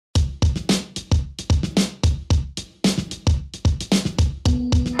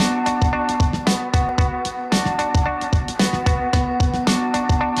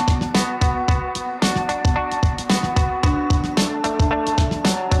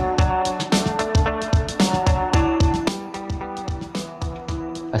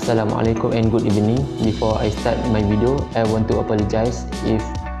Assalamualaikum and good evening. Before I start my video, I want to apologize if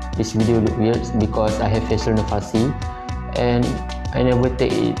this video look weird because I have facial palsy and I never take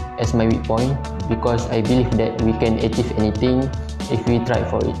it as my weak point because I believe that we can achieve anything if we try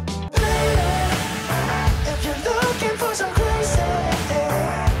for it.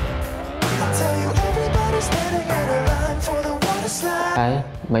 Hi,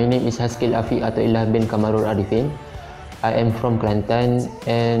 my name is Hazqeel Afyq atau Ilah bin Kamarul Arifin. I am from Kelantan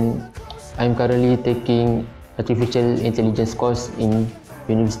and I'm currently taking Artificial Intelligence course in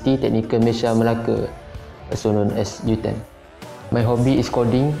University Technical Malaysia Melaka, also known as UTeM. My hobby is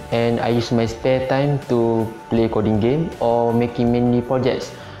coding and I use my spare time to play coding game or making mini projects.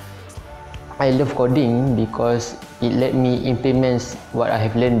 I love coding because it let me implement what I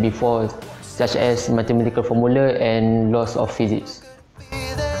have learned before, such as mathematical formula and laws of physics.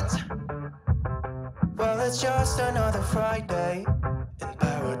 Just another Friday in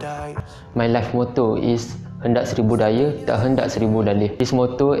paradise. My life motto is hendak seribu daya, tak hendak seribu dalih. This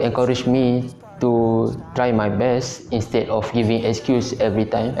motto encourage me to try my best instead of giving excuse every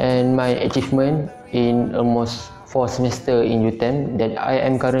time. And my achievement in almost 4 semesters in UTeM, that I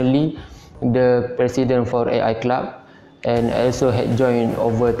am currently the president for AI Club, and I also had joined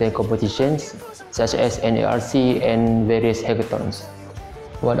over 10 competitions such as NARC and various hackathons.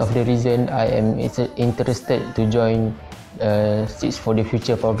 One of the reasons I am interested to join Seeds for the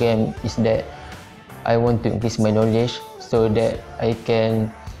Future program is that I want to increase my knowledge so that I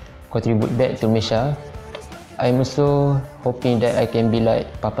can contribute back to Malaysia. I'm also hoping that I can be like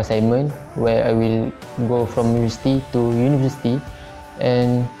Papa Simon, where I will go from university to university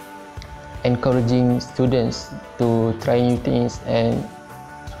and encouraging students to try new things and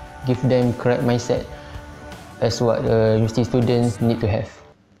give them correct mindset as what university students need to have.